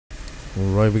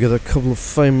Alright, we got a couple of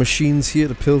fine machines here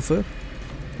to pilfer.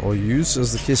 Or use,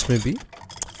 as the case may be.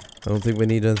 I don't think we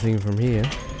need anything from here.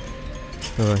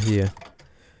 Oh, here.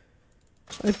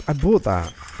 I bought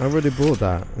that. I already bought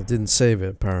that. I didn't save it,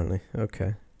 apparently.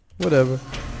 Okay. Whatever.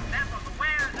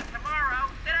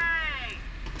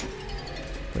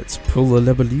 Let's pull the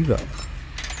lever.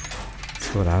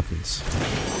 That's what happens.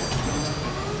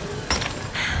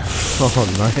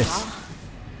 Oh, nice. Well,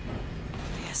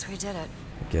 I guess we did it.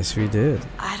 I guess we did.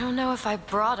 I don't know if I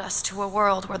brought us to a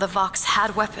world where the Vox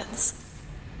had weapons.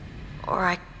 Or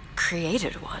I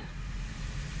created one.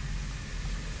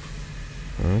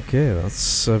 Okay,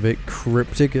 that's a bit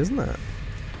cryptic, isn't it?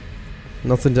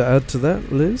 Nothing to add to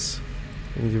that, Liz?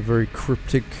 Your very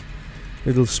cryptic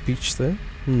little speech there.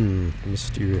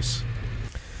 Mysterious.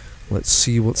 Let's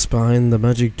see what's behind the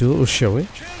magic door, shall we?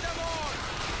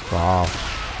 Wow.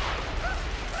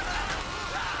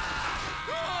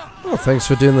 Oh, thanks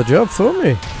for doing the job for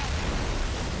me.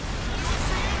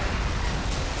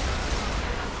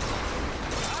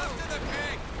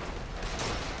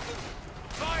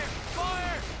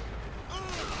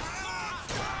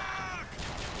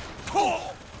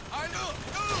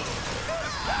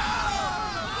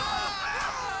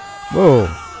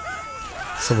 Whoa.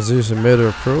 Someone's using murder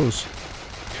of pros.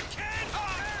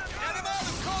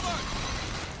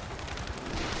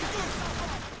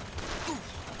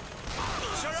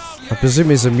 I presume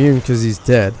he's immune because he's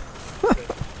dead.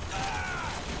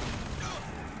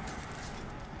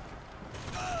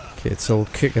 Okay, it's all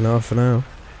kicking off now.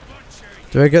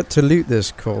 Do I get to loot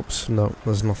this corpse? No,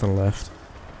 there's nothing left.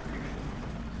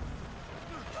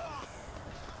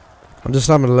 I'm just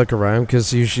having a look around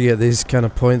because usually at these kind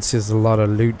of points there's a lot of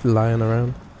loot lying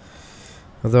around.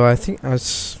 Although I think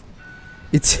it's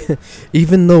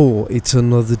even though it's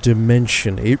another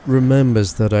dimension, it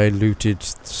remembers that I looted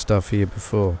stuff here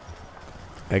before.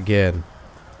 Again,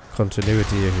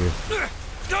 continuity here.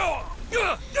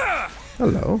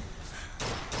 Hello.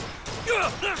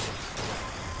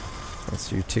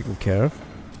 That's you taken care of.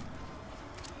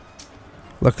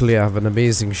 Luckily I have an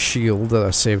amazing shield that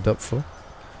I saved up for.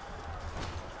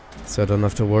 So I don't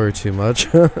have to worry too much.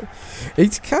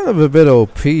 It's kind of a bit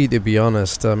OP, to be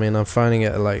honest. I mean, I'm finding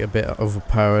it like a bit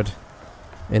overpowered.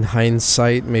 In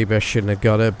hindsight, maybe I shouldn't have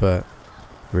got it, but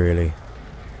really,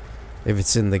 if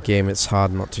it's in the game, it's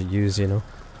hard not to use, you know.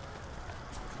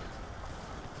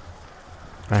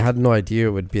 I had no idea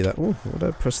it would be that. Oh, what did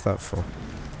I press that for?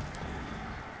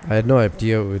 I had no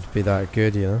idea it would be that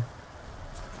good, you know.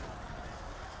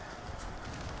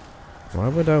 Why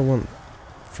would I want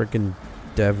freaking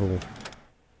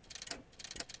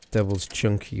Devil's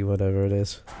Chunky, whatever it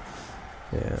is.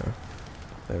 Yeah,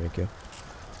 there we go.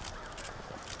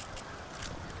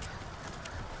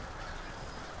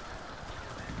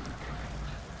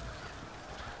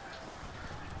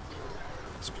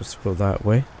 Supposed to go that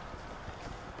way.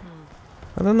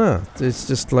 I don't know. It's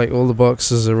just like all the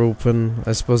boxes are open.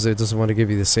 I suppose it doesn't want to give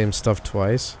you the same stuff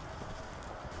twice.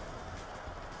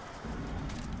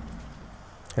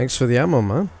 Thanks for the ammo,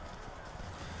 man.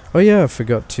 Oh yeah, I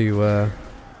forgot to,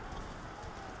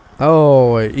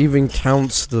 oh, it even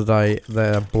counts that I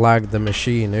blagged the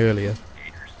machine earlier.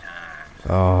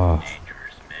 Oh.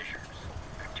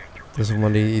 Doesn't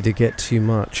want you to get too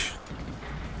much.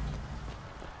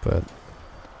 But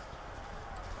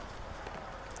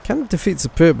kind of defeats the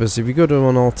purpose. If you go to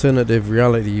an alternative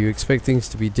reality, you expect things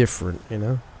to be different, you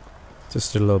know?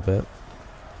 Just a little bit.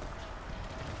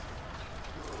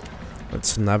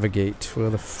 Let's navigate. Where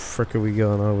the frick are we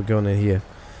going? Oh, we're going in here.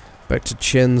 Back to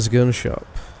Chen's gun shop.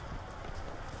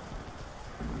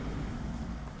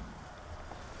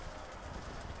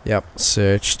 Yep,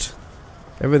 searched.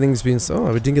 Everything's been...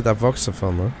 Oh, we didn't get that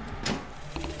Voxophone though.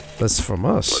 That's from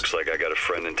us. Looks like I got a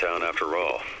friend in town after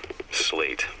all.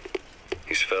 Slate.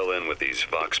 He's fell in with these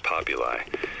Vox Populi.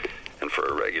 And for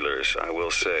irregulars, I will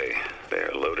say, they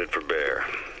are loaded for bear.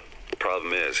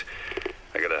 Problem is,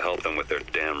 I gotta help them with their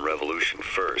damn revolution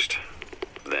first.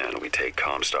 Then we take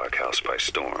Comstock House by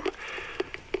storm.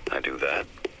 I do that,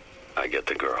 I get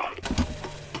the girl.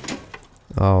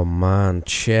 Oh man,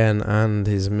 Chen and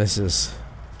his missus.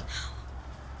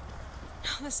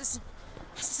 No, this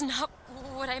is not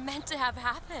what I meant to have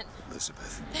happen.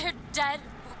 Elizabeth. They're dead,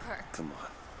 Booker. Come on.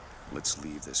 Let's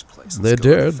leave this place. They're Let's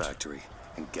go to dead. the factory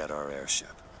and get our airship.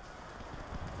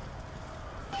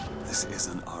 This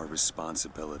isn't our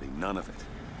responsibility, none of it.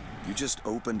 You just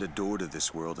opened a door to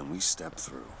this world and we stepped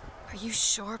through. Are you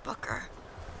sure, Booker?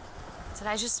 Did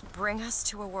I just bring us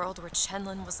to a world where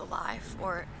Chenlin was alive,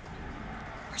 or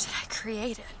did I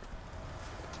create it?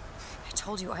 I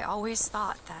told you I always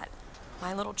thought that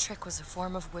my little trick was a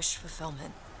form of wish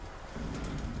fulfillment.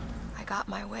 I got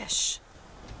my wish.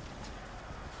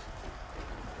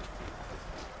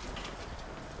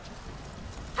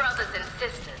 Brothers and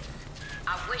sisters,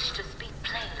 I wish to speak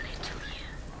plainly to you.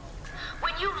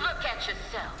 When you look at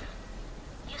yourself,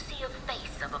 you see a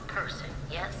face of a person,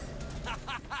 yes? A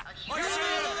human.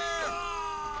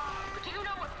 But do you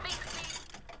know what face means?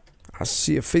 I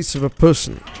see a face of a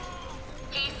person.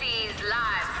 He sees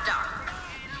livestock.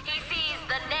 He sees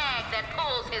the nag that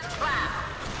pulls his plow.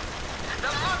 The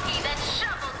monkey that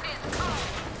shovels his coal.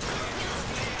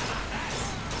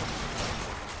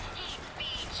 He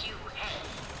feeds you hay.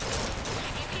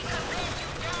 If he could bend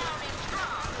you down and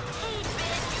strong, he'd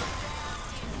bend you down.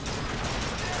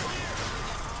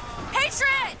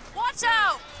 Hatred! Watch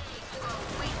out!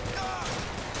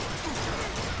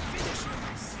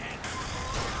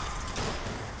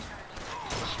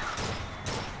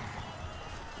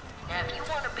 Now, if you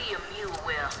want to be a mule,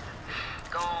 well,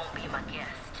 go on, be my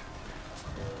guest.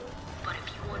 But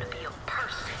if you want to be a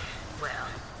person, well,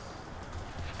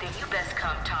 then you best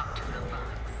come talk to the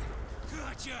bugs.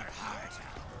 Cut your heart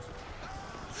out.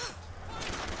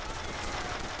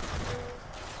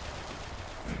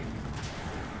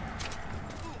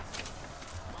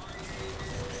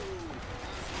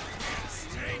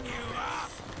 String you up.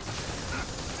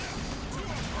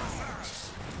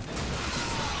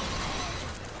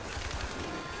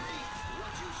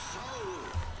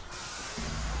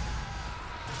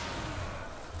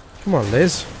 Come on,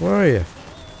 Liz. Where are you?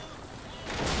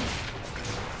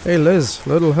 Hey, Liz.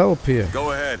 Little help here.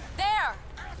 Go ahead. There!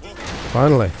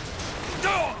 Finally.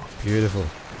 Beautiful.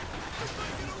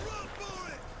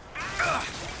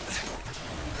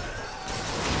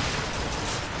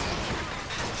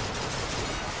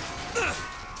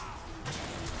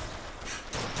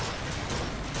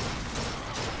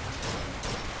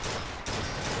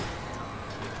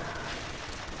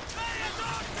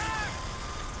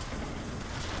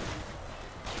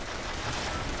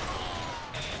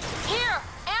 Here!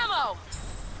 Ammo!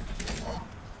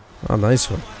 Oh, nice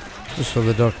one. Just what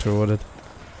the doctor ordered.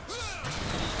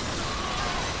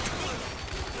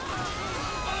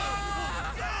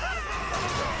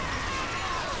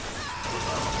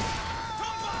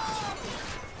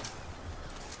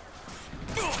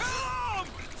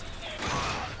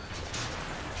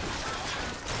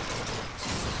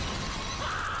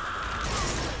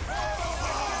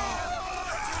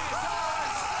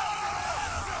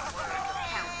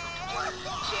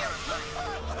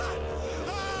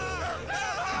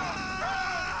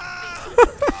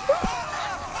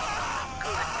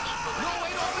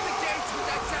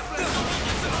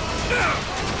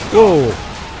 Whoa!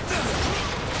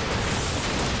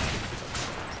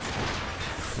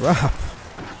 Crap!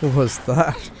 What was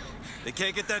that? They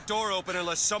can't get that door open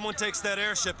unless someone takes that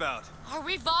airship out. Are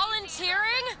we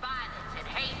volunteering? Violent and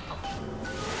hateful.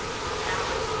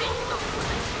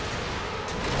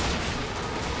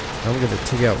 I'm gonna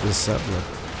take out this settler.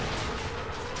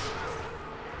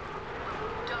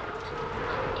 Don't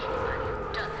love anybody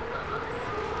who doesn't love us.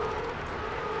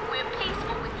 We're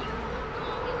peaceful with you,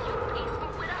 long as you're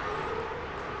peaceful with us.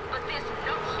 But this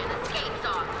notion escapes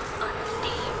our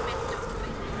unsteamed mental.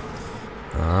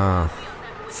 Ah,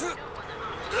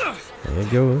 there it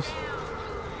goes.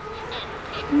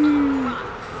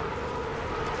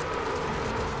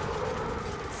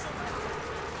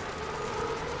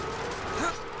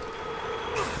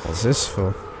 What's this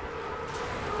for?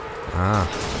 Ah.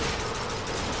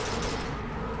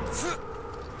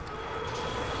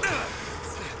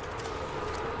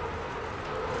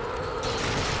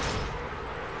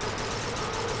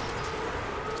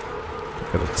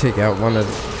 Gotta take out one of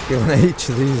each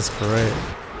of these, great.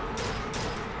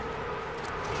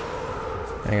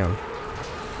 Hang on.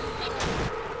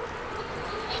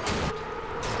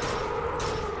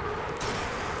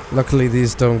 Luckily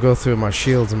these don't go through my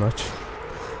shields much.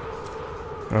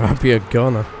 Or I'd be a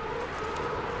goner.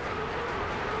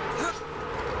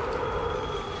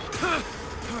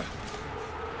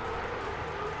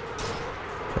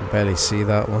 Can barely see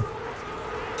that one.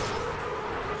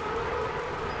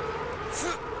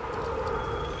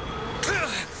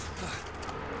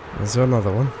 Is there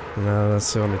another one? No,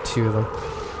 that's only two of them.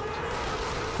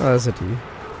 Oh, there's a D.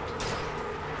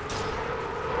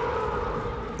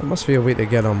 There must be a way to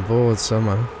get on board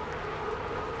somehow.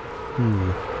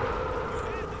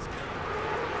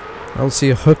 I don't see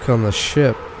a hook on the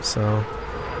ship, so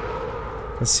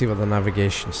let's see what the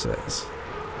navigation says.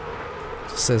 It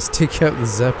just says take out the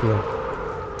Zeppelin.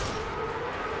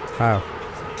 How?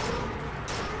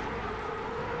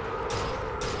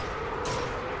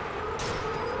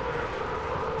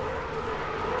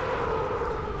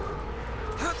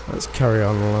 Let's carry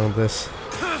on along this.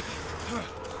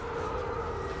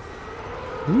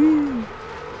 Whee!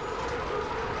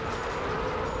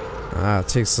 Ah, it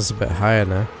takes us a bit higher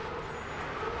now.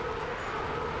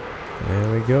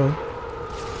 There we go.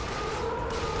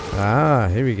 Ah,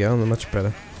 here we go. Much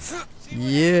better.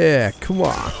 Yeah, come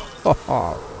on.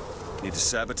 Need to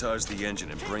sabotage the engine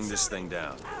and bring this thing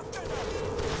down.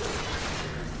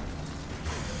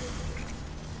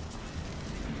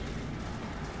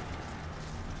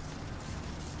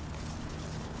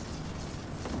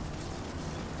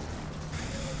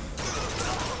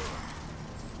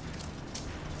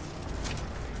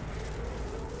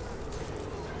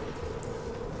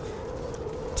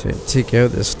 Take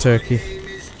out this turkey.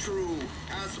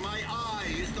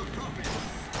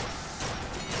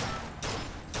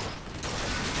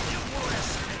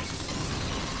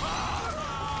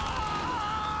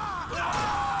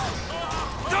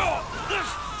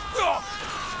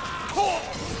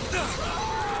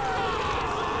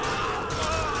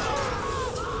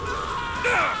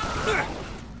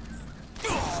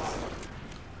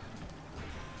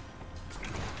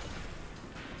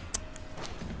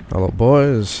 Hello,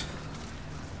 boys.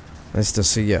 Nice to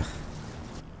see ya.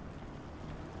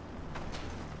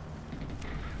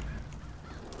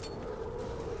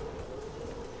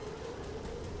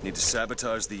 Need to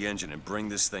sabotage the engine and bring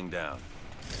this thing down.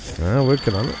 Ah,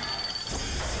 working on it.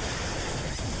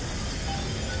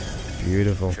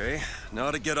 Beautiful. Okay,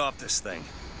 now to get off this thing.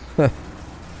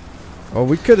 Oh,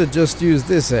 we could have just used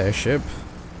this airship.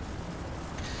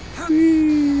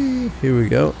 Whee! Here we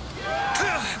go.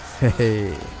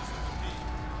 Hey.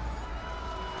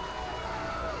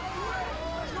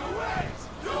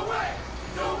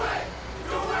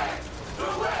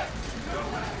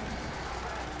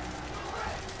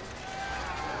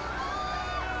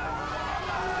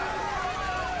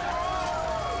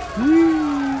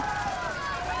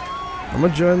 I'm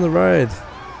gonna join the ride.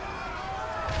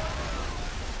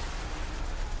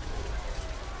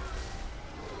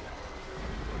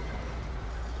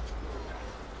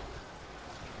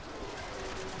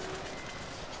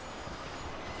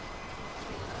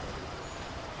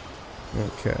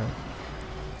 Okay.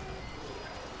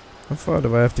 How far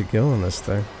do I have to go on this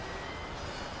thing?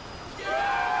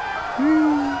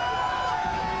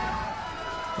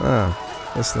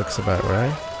 Ah, this looks about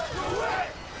right.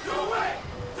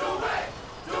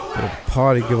 Bit of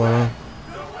party going on.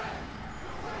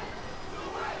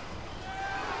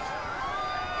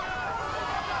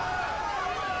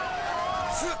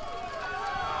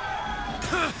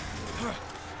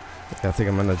 Yeah, I think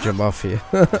I'm gonna jump off here.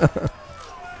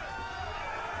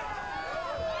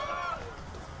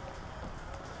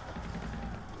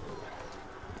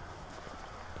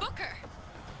 Booker,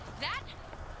 that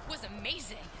was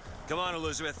amazing. Come on,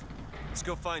 Elizabeth. Let's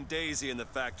go find Daisy in the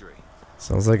factory.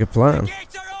 Sounds like a plan.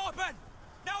 Gates are open!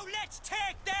 Now let's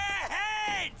take their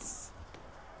heads!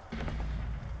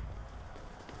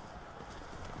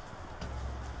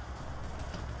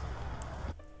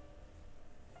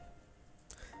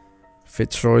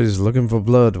 Fitzroy's looking for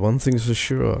blood. One thing's for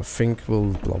sure. Fink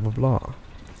will blah blah blah.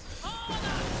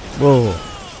 Whoa.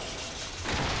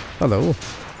 Hello.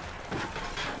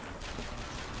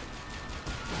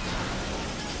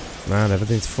 Man,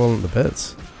 everything's falling to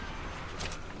bits.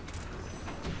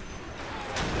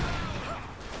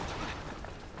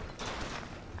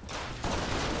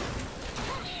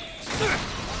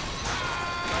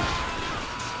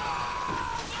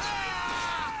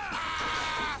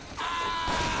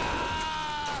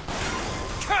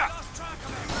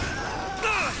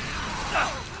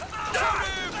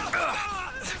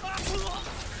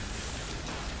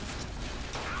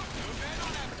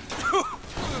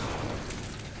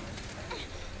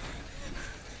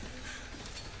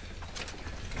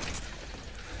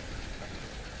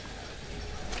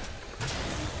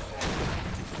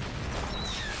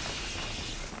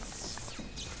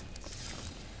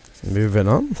 Moving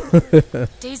on.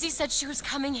 Daisy said she was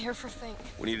coming here for Fink.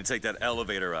 We need to take that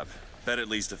elevator up. Bet it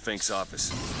leads to Fink's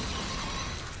office.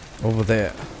 Over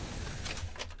there.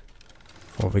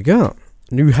 What we got?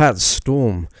 New hat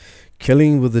Storm.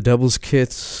 Killing with the Devil's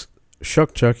Kits,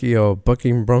 Shock Jockey or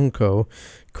Bucking Bronco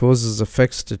causes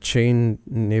effects to chain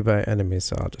nearby enemies.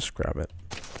 So I'll just grab it.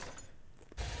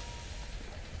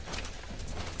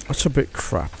 That's a bit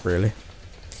crap, really.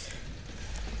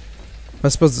 I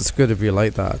suppose it's good if you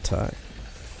like that attack.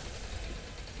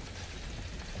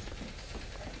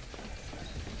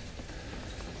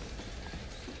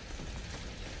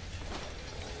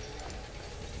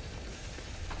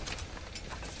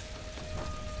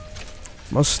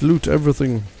 Must loot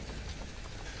everything.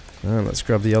 And let's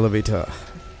grab the elevator.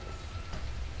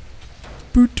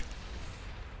 Boot.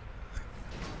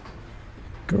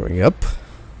 Going up.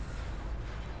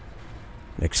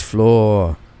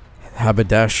 Explore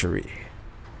haberdashery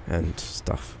and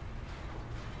stuff.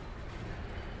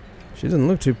 She doesn't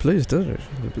look too pleased, does she?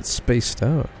 She's a bit spaced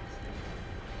out.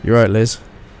 You're right, Liz.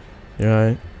 You're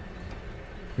right.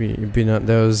 You've been at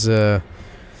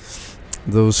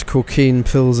those cocaine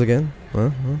pills again?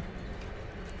 Huh?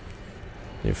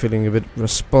 You're feeling a bit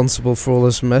responsible for all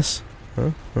this mess?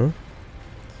 Huh?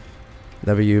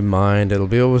 Never you mind, it'll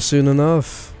be over soon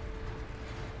enough.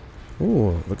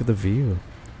 Ooh, look at the view.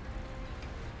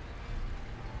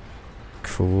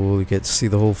 Cool, you get to see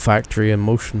the whole factory in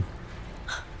motion.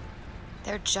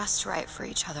 They're just right for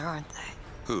each other, aren't they?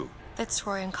 Who?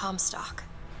 Fitzroy and Comstock.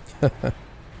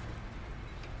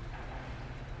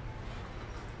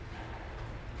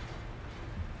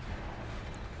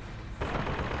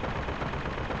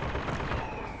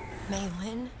 May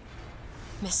Lynn?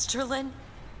 Mr. Lynn?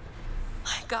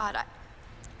 My God, I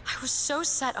was so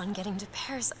set on getting to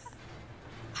Paris.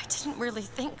 I didn't really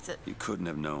think that... You couldn't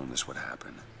have known this would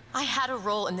happen. I had a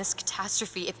role in this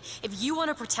catastrophe. If you want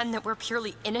to pretend that we're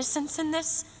purely innocents in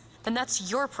this, then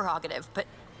that's your prerogative, but...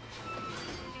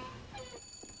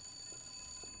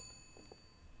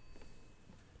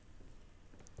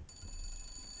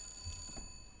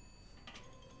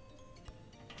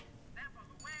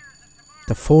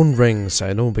 The phone rings,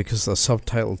 I know, because the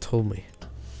subtitle told me.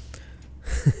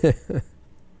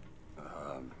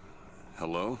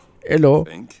 Hello? Hello.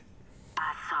 Fink?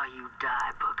 I saw you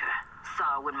die, Booker.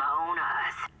 Saw it with my own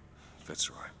eyes.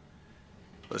 Fitzroy.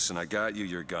 Listen, I got you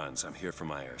your guns. I'm here for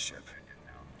my airship.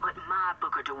 But my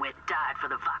Booker DeWitt died for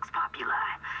the Vox Populi.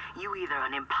 You either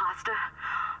an imposter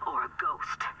or a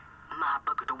ghost. My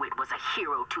Booker DeWitt was a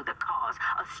hero to the cause,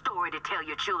 a story to tell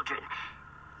your children.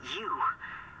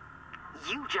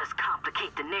 You just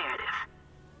complicate the narrative.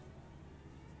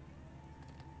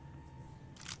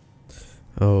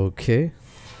 Okay.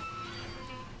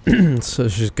 So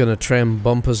she's gonna try and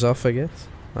bump us off, I guess?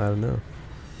 I don't know.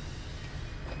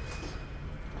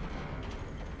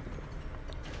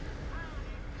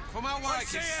 Come out where I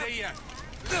can see ya.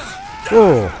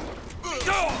 Whoa!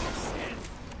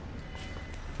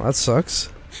 That sucks.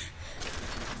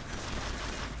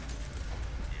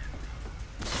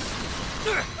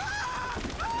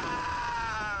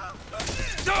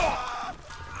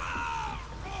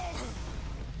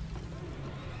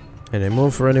 Any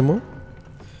more for any more?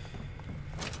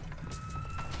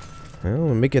 Well,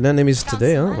 we're making enemies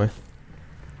today, aren't we?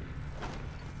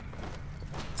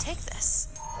 Take this.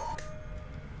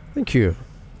 Thank you.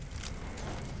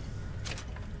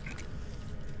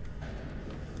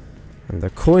 And the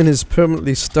coin is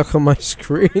permanently stuck on my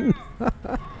screen.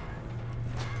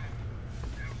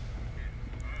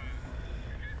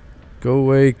 Go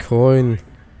away, coin.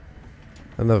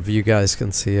 I don't know if you guys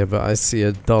can see it, but I see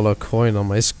a dollar coin on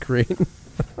my screen.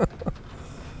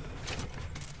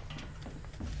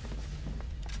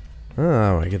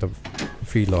 Ah, I get a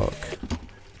V-lock.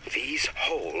 These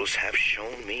holes have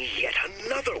shown me yet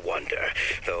another wonder,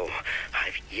 though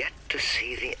I've yet to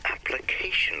see the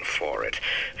application for it.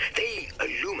 They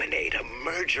illuminate a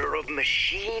merger of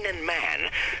machine and man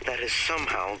that is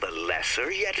somehow the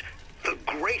lesser yet the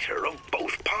greater of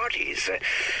both parties.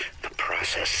 The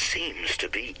process seems to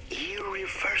be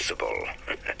irreversible.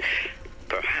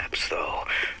 Perhaps, though,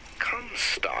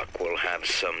 Comstock will have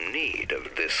some need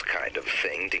of this kind of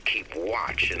thing to keep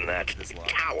watch in that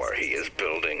tower he is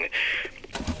building.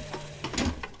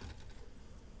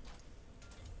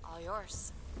 All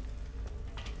yours.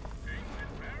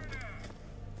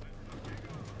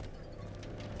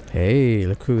 Hey,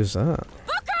 look who's that.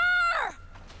 Booker!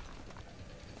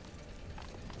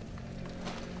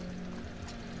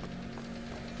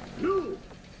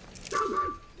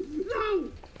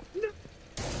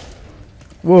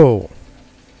 Whoa.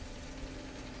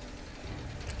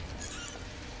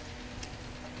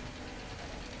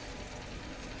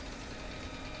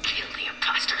 Kill the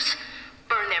imposters.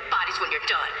 Burn their bodies when you're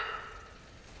done.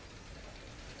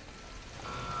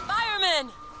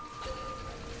 Fireman!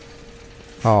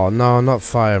 Oh no, not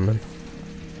fireman.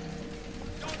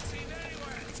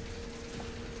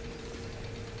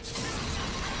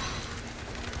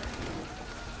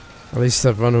 At least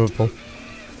they're vulnerable.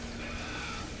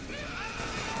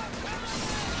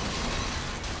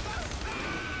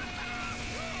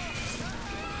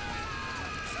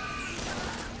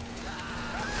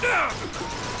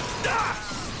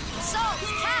 Salt,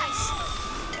 catch!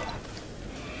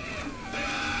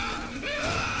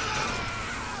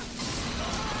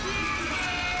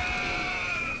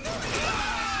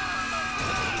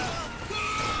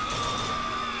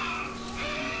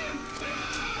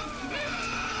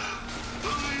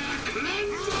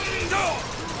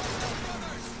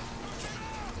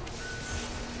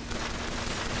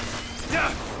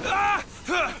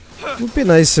 It would be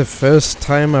nice if first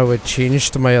time I would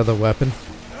change to my other weapon.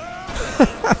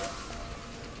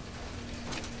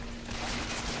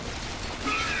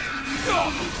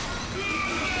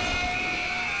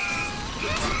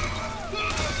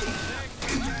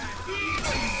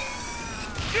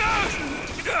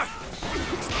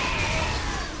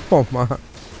 Oh man.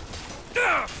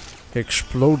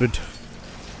 Exploded.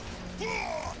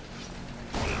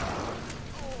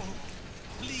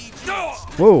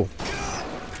 Whoa.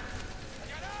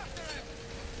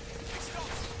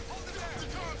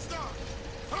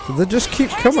 Did they just keep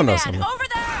coming or something?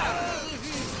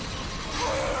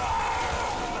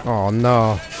 Oh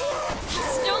no.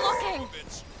 Still looking.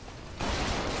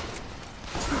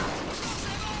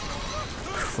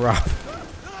 Crap.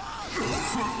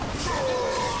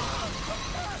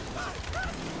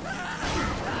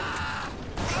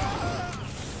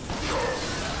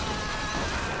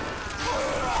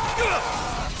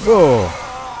 Whoa.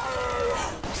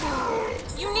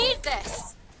 You need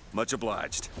this. Much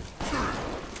obliged.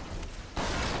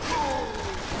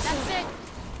 That's it.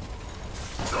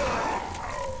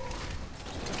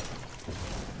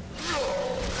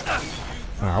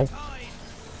 Ow.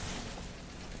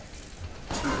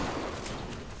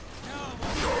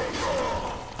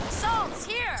 Salt's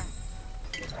here.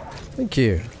 Thank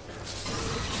you.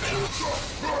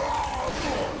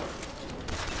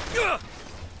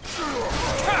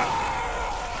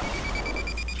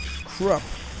 Crap.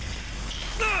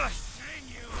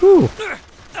 Whew.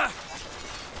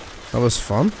 That was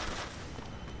fun.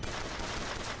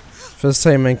 First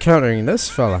time encountering this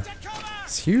fella.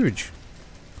 It's huge.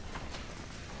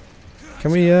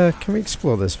 Can we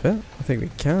explore this bit? I think we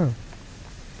can.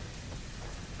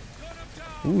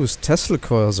 Ooh, there's Tesla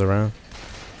coils around.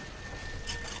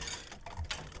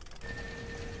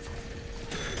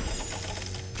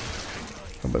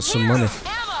 How about some money?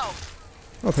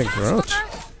 Oh, thank you very much.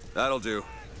 That'll do.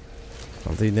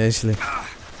 I'll do nicely.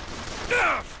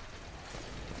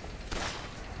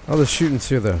 Oh, they're shooting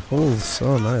through the holes.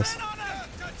 Oh, nice.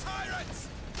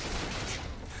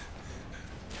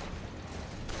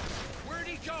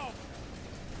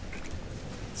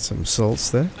 Some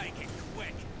salts there.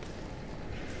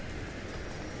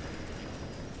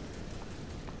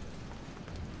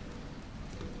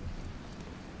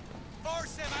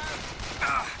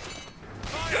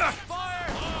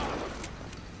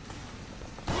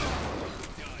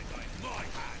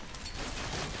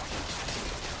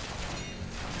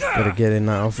 Gotta get in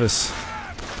that office.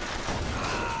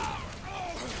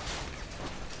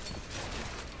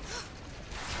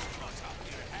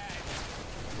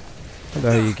 How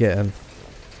are you getting?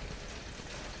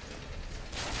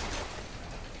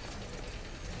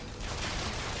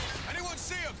 Anyone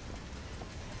see him?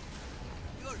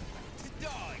 You're to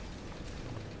die.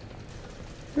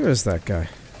 Who is that guy?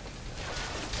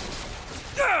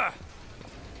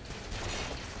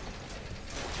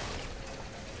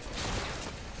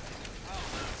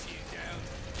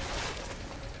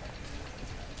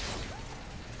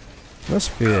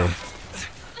 Must be.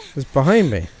 It's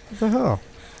behind me. What the hell?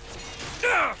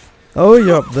 Oh,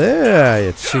 you're up there,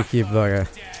 you cheeky bugger.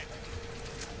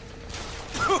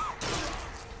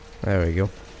 There we go.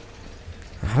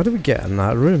 How do we get in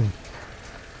that room?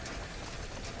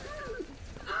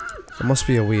 There must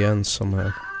be a way in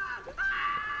somehow.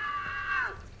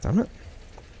 Damn it.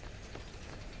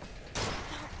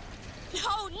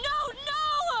 No, no,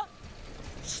 no!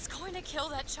 She's going to kill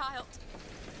that child.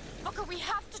 Booker, we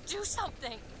have to do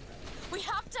something. We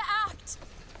have to act.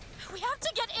 We have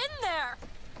to get in there.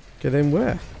 Get in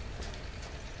where?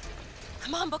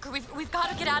 Come on, Booker, we've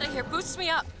got to get out of here. Boost me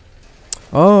up.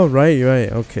 Oh, right,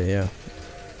 okay, yeah.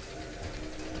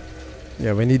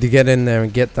 Yeah, we need to get in there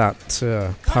and get that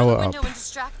power Go to the up. window and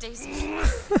distract Daisy.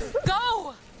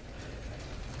 Go!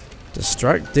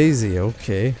 Distract Daisy,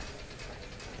 okay.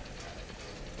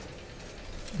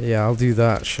 Yeah, I'll do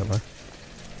that, shall I?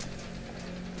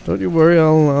 Don't you worry,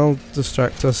 I'll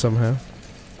distract her somehow.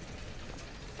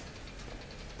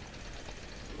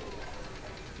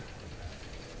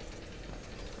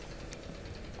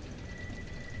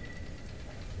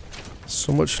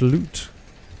 So much loot.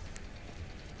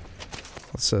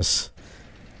 What's this?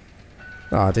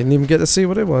 Ah, I didn't even get to see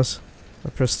what it was. I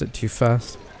pressed it too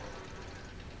fast.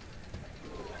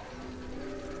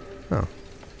 Oh.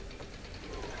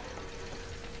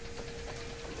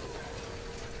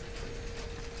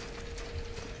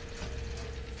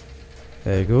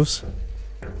 There he goes.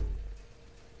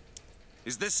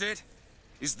 Is this it?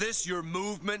 Is this your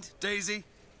movement, Daisy?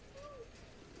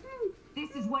 This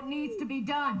is what needs to be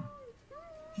done.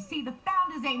 You see, the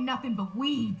founders ain't nothing but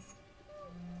weeds.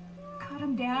 Cut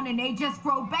them down and they just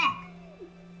grow back.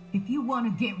 If you want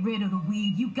to get rid of the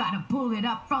weed, you gotta pull it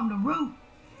up from the root.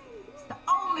 It's the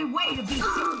only way to be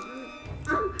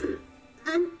sure.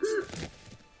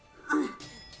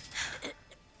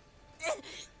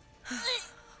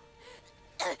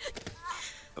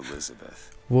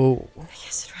 Elizabeth. Whoa. I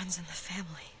guess it runs in the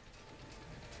family.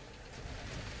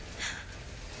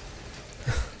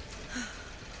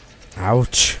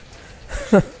 Ouch.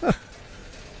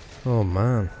 Oh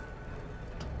man.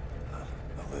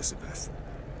 Elizabeth.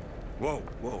 Whoa,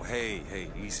 whoa, hey,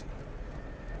 easy.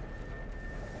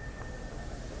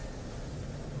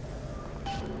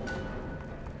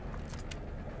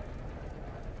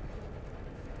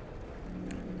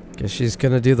 Guess she's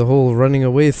gonna do the whole running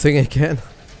away thing again.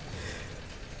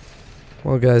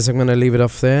 Well guys, I'm gonna leave it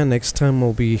off there. Next time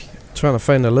we'll be trying to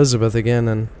find Elizabeth again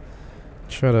and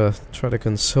try to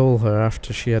console her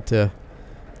after she had to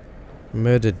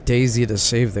murder Daisy to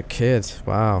save the kid.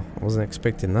 Wow, I wasn't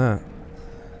expecting that.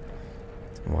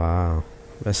 Wow,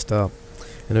 messed up.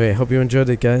 Anyway, hope you enjoyed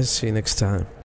it guys. See you next time.